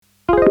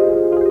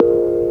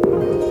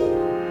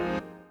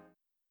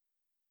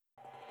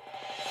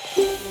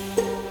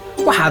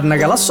waxaad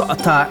nagala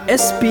socotaa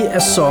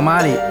SBS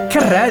Soomaali ka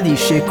raadi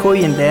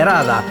sheekooyin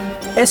dheeraad ah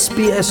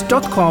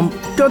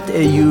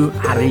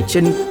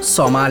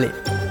sbs.com.au/Soomaali.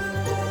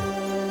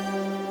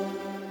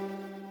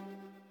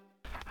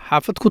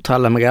 xaafad ku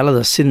taalla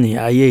magaalada Sydney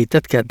ayay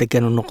dadka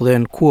degan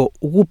noqdeen kuwa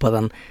ugu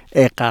badan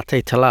ee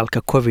qaatay talaalka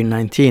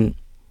COVID-19.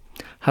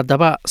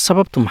 haddaba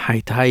sababtu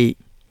maxay tahay?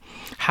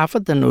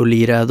 xaafadan oo la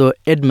yiraahdo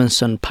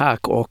Edmondson Park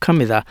oo ka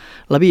mid ah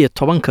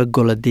 12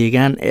 golo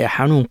deegaan ee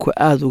xanuunku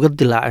aad uga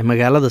dilaacay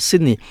magaalada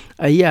Sydney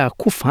ayaa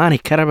ku faani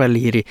karaba la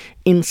yiri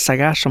in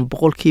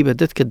 90%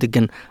 dadka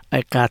degan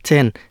ay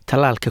qaateen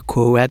talaalka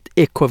koowaad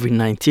ee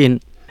COVID-19.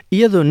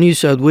 iyadoo New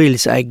South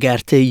Wales ay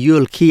gaartay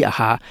yoolkii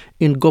ahaa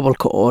in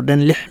gobolka oo dhan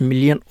 6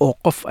 milyan oo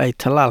qof ay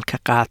talaalka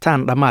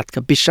qaataan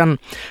dhamaadka bishan,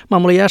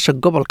 maamulayaasha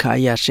gobolka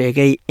ayaa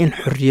sheegay in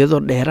xorriyado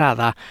dheeraad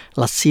ah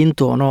la siin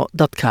doono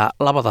dadka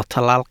labada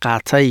talaal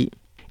qaatay.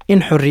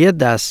 in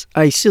xorriyadaas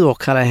ay sidoo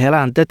kale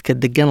helaan dadka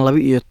degan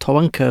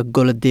 12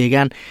 golo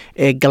deegaan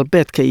ee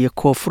galbeedka iyo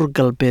koonfur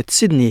galbeed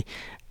Sydney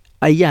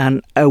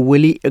ayaan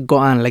weli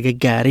go'aan laga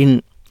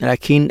gaarin.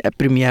 laakiin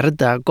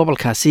premierada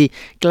gobolkaasi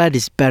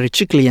Gladys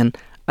Berejiklian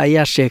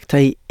ayaa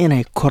sheegtay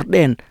inay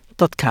kordheen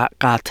dadka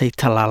qaatay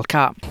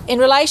talaalka. In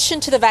relation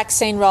to the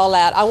vaccine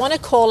rollout, I want to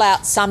call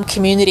out some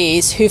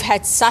communities who've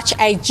had such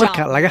a jump.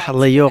 Marka laga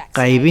hadlayo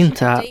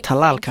qaybinta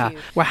talaalka,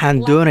 waxaan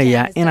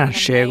doonayaa inaan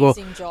sheego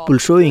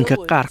bulshooyinka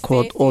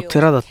qaarkood oo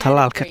tirada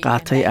talaalka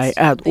qaatay ay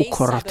aad u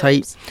korortay.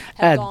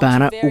 aad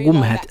baana ugu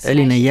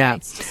mahadcelinayaa.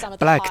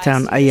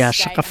 Blacktown ayaa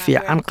shaqo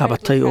fiican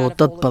qabatay oo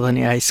dad badan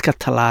ay iska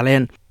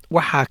talaaleen.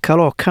 waxaa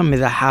kaloo ka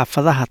mid ah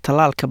xaafadaha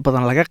talaalka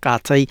badan laga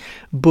qaatay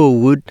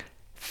Bowood,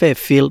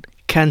 Fairfield,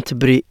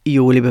 Canterbury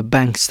iyo weliba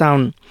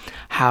Bankstown.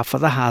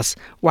 xaafadahaas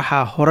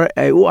waxaa hore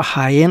ay u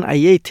ahaayeen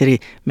ayay tiri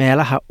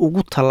meelaha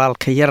ugu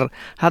talaalka yar,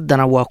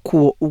 haddana waa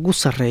kuwa ugu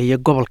sarreeya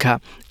gobolka.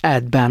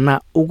 aad baana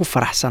ugu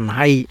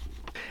faraxsannahay.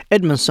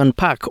 Edmondson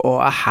Park oo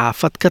ah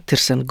xaafad ka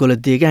tirsan golo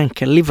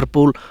deegaanka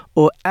Liverpool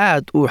oo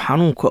aad uu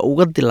xanuunka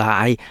uga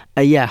dilaacay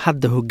ayaa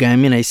hadda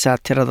hogaaminaysa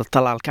tirada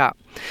talaalka.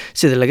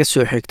 sida laga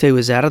soo xigtay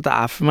wasaaradda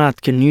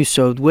caafimaadka New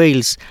South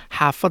Wales,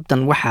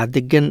 xaafadan waxaa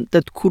degan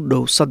dad ku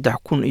dhow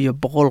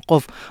 3,100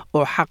 qof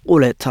oo xaq u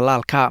leh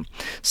talaalka.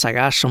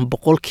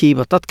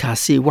 90%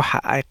 dadkaasi waxa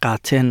ay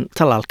qaateen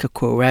talaalka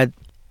koowaad.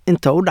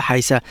 inta u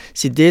dhaxaysa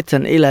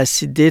 80 ilaa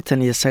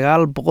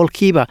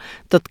 89%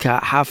 dadka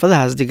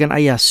xaafadahaas degan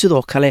ayaa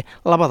sidoo kale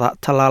labada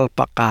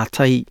talaalba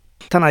qaatay.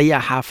 tan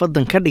ayaa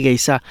xaafadan ka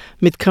dhigaysa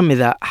mid ka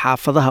mid ah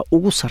xaafadaha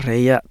ugu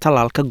sarreeya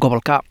talaalka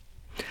gobolka.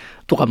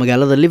 duqa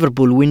magaalada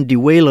Liverpool Wendy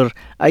Wheeler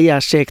ayaa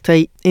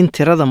sheegtay in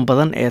tiradan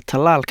badan ee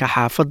talaalka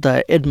xaafadda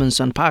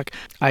Edmondson Park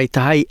ay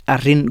tahay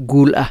arrin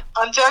guul ah.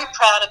 I'm very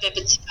proud of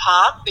Edmondson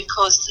Park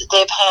because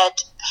they've had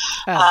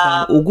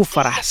ugu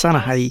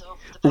faraxsanahay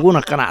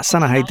uguna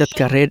qanacsanahay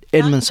dadka reer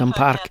Edmondson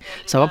Park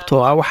sababtoo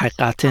ah waxay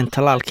qaateen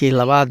talaalkii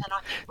labaad.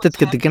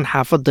 dadka degan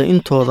xaafadda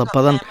intooda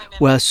badan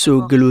waa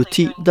soo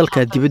galooti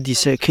dalka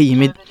dibaddiisa ka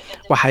yimid.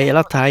 waxay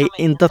ila tahay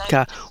in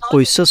dadka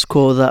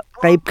qoysaskooda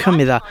qayb ka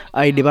mid ah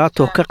ay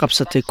dhibaato ka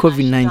qabsatay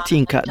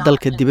COVID-19ka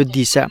dalka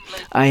dibaddiisa,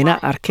 ayna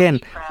arkeen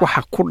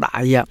waxa ku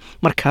dhacaya,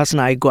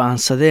 markaasna ay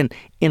go'aansadeen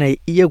inay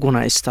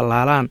iyaguna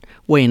istalaalaan.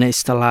 wayna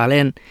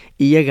istalaaleen.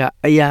 iyaga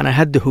ayaana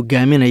hadda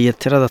hogaaminaya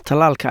tirada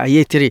talaalka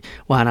ayay tiri,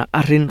 waana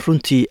arrin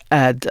runtii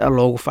aad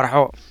loogu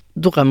farxo.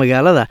 duqa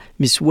magaalada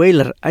Miss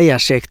Wheeler ayaa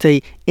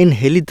sheegtay in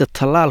helidda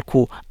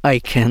talaalku ay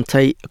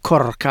keentay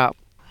kororka.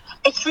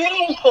 It's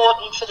really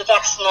important for the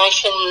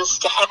vaccinations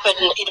to happen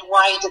in a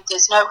way that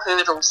there's no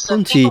hurdles.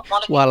 runtii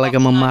waa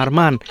lagama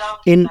maarmaan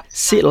in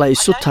si la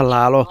isu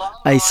talaalo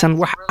aysan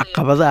wax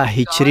caqabado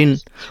ahi jirin,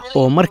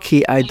 oo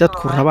markii ay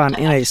dadku rabaan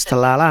inay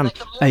istalaalaan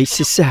ay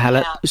si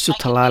sahla isu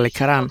talaali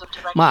karaan.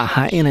 ma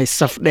aha inay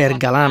saf dheer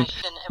galaan.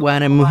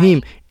 waana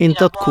muhiim in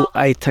dadku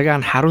ay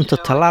tagaan xarunta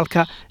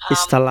talaalka,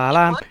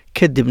 istalaalaan,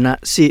 kadibna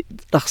si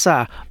dhaqso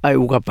ah ay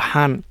uga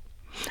baxaan.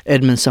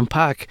 Edmondson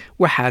Park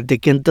waxaa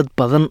degan dad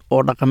badan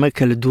oo dhaqamo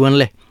kala duwan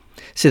leh.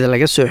 sida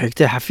laga soo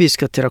xigtay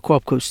xafiiska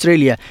tirakoobka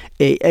Australia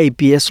ee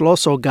ABS loo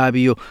soo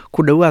gaabiyo,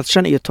 ku dhowaad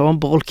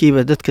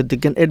 15% dadka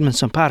degan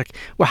Edmondson Park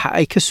waxa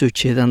ay ka soo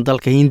jeedaan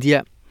dalka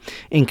Hindiya.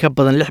 in ka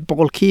badan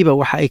 6%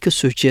 waxa ay ka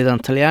soo jeedaan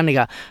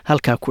Talyaaniga,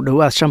 halka ku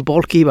dhowaad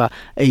 5%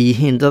 ay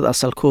yihiin dad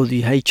asalkoodu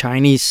yahay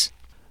Chinese.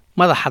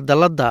 madaxa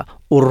dalladda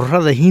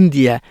ururada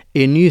Hindiya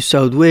ee New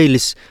South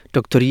Wales,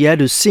 Dr.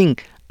 Yadu Singh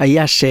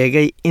ayaa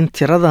sheegay in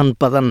tiradan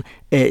badan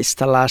ee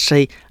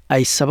istalaashay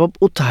ay sabab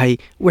u tahay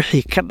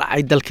wixii ka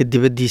dhacay dalka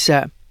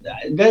dibaddiisa.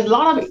 There's a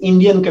lot of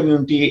Indian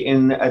community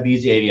in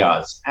these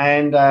areas,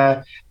 and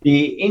the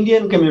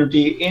Indian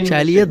community in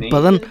jaaliyad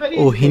badan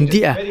oo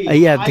Hindi ah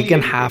ayaa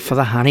degan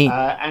xaafadahani.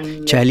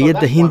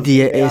 jaaliyadda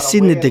Hindiya ee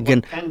Sydney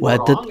degan waa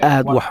dad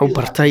aad wax u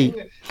bartay.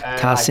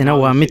 taasina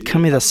waa mid ka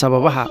mid ah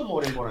sababaha.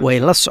 way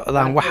la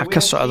socdaan waxa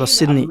ka socda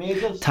Sydney.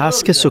 taas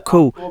ka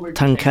sokow,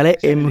 tan kale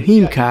ee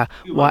muhiimka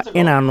waa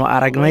inaanu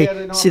aragnay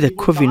sida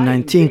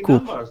COVID-19ku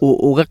uu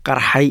uga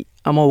qarxay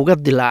ama uga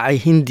dilaacay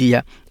Hindiya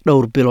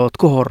dhowr bilood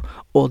ka hor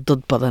oo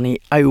dad badani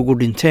ay ugu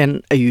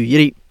dhinteen, ayuu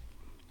yiri.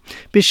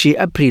 bishii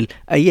abriil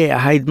ayay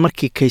ahayd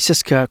markii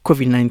kaysaska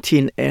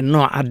covid-19 ee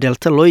nooca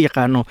delta loo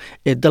yaqaano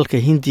ee dalka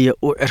hindiya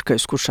uu cirka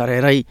isku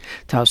shareeray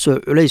taasoo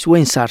culays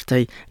weyn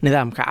saartay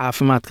nidaamka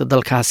caafimaadka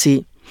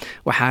dalkaasi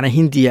waxaana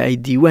hindiya ay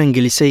diiwaan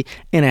gelisay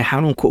inay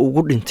xanuunka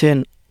ugu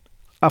dhinteen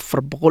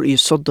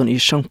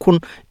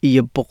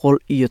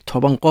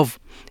 435,110 qof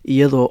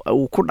iyadoo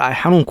uu ku dhacay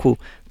xanuunku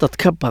dad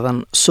ka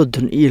badan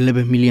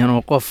 32 milyan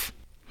oo qof.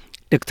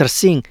 Dr.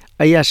 Singh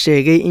ayaa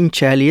sheegay in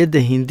jaaliyadda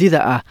hindida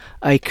ah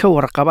ay ka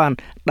warqabaan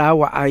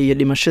dhaawaca iyo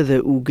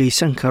dhimashada uu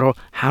geysan karo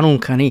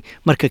xanuunkani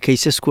marka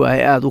kaysasku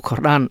ay aad u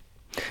kordhaan.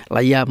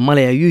 La yaab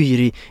male ayuu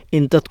yidhi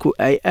in dadku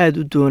ay aad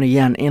u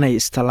doonayaan inay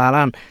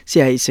istalaalaan si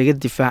ay isaga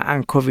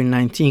difaacaan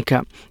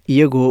covid-19-ka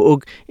iyagoo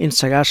og in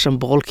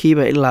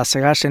 90% ilaa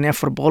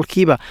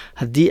 94%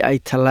 haddii ay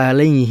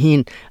talaalan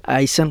yihiin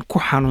aysan ku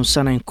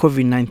xanuunsanayn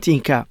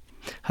covid-19-ka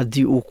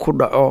haddii uu ku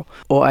dhaco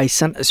oo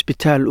aysan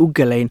cisbitaal u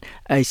galayn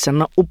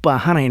aysanna u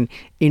baahanayn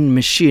in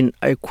mashiin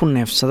ay ku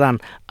neefsadaan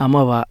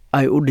amaba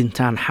ay u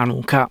dhintaan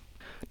xanuunka.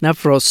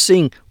 Navroz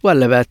Singh waa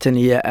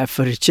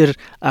 24 jir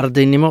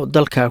ardaynimo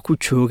dalka ku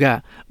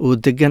jooga oo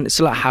degan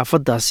isla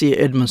xaafadaasi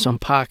Edmondson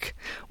Park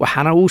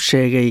waxaana uu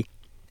sheegay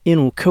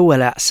inuu ka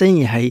walaacsan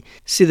yahay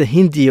sida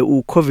Hindiya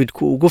uu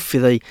COVID-ku ugu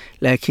fiday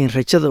laakiin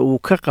rajada uu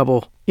ka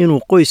qabo inuu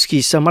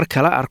qoyskiisa mar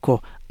kale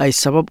arko ay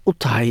sabab u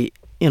tahay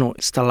inuu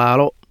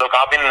istalaalo. Look,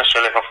 I've been in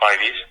Australia for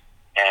 5 years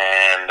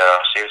and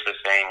seriously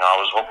saying I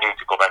was hoping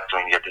to go back to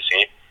India to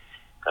see it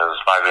because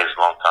 5 years is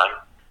a long time.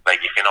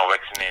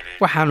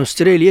 waxaan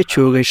Australia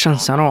joogay 5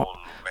 sano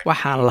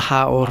waxaan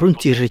lahaa oo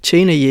runtii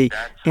rajaynayay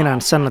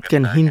inaan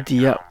sanadkan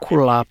Hindiya ku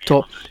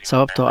laabto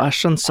sababtoo ah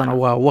 5 sano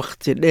waa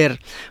waqti dheer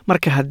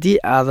marka haddii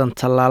aadan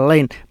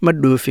talaalayn ma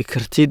dhoofi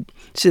kartid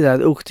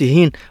sidaad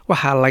ogtihiin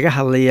waxaa laga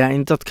hadlayaa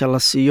in dadka la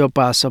siiyo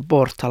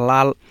baasaboor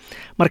talaal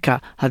marka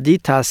haddii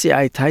taasi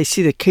ay tahay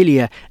sida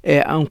kaliya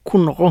ee aan ku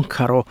noqon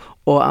karo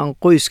oo aan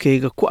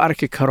qoyskayga ku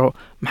arki karo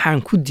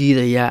maxaan ku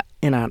diidayaa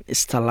inaan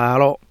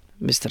istalaalo.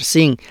 Mr.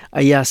 Singh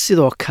ayaa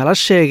sidoo kale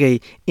sheegay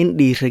in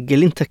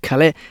dhiirigelinta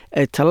kale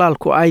ee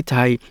talaalku ay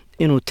tahay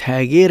inuu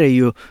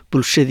taageerayo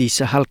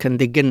bulshadiisa halkan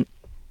degan.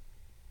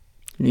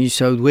 New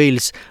South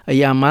Wales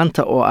ayaa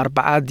maanta oo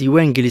Arbacada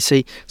diiwaan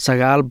gelisay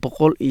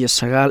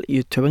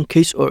 919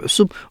 kays oo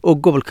cusub oo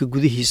gobolka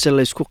gudihiisa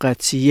la isku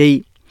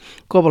qaadsiiyay.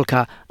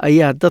 Gobolka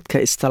ayaa dadka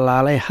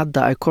istalaalay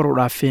hadda ay kor u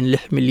dhaafeen 6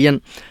 milyan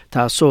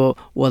taasoo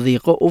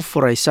wadiiqo u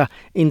furaysa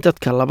in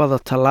dadka labada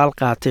talaal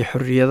qaatay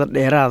xorriyado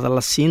dheeraada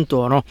la siin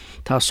doono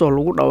taasoo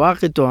lagu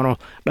dhawaaqi doono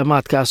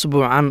dhamaadka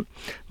asbuucan.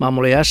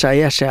 Maamulayaasha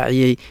ayaa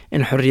shaaciyay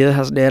in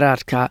xorriyadahaas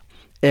dheeraadka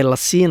ee la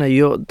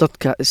siinayo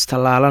dadka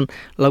istalaalan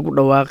lagu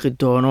dhawaaqi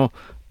doono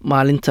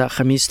maalinta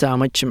Khamiista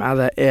ama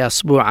Jimcada ee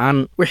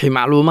asbuucan. Wixii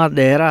macluumaad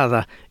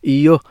dheeraada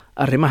iyo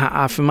arrimaha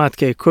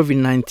caafimaadka ee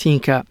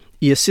COVID-19-ka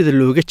iyo sida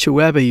looga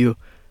jawaabayo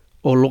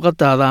oo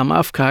luqadaada ama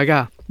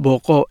afkaaga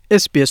booqo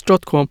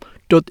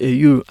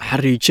sbs.com.au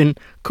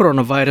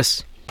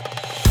coronavirus.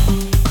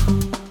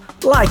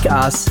 Like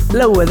us,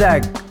 la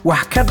wadaag,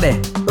 wax ka dheh,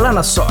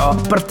 lana soco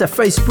barta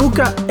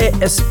Facebooka ee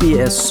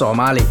SBS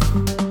Somali.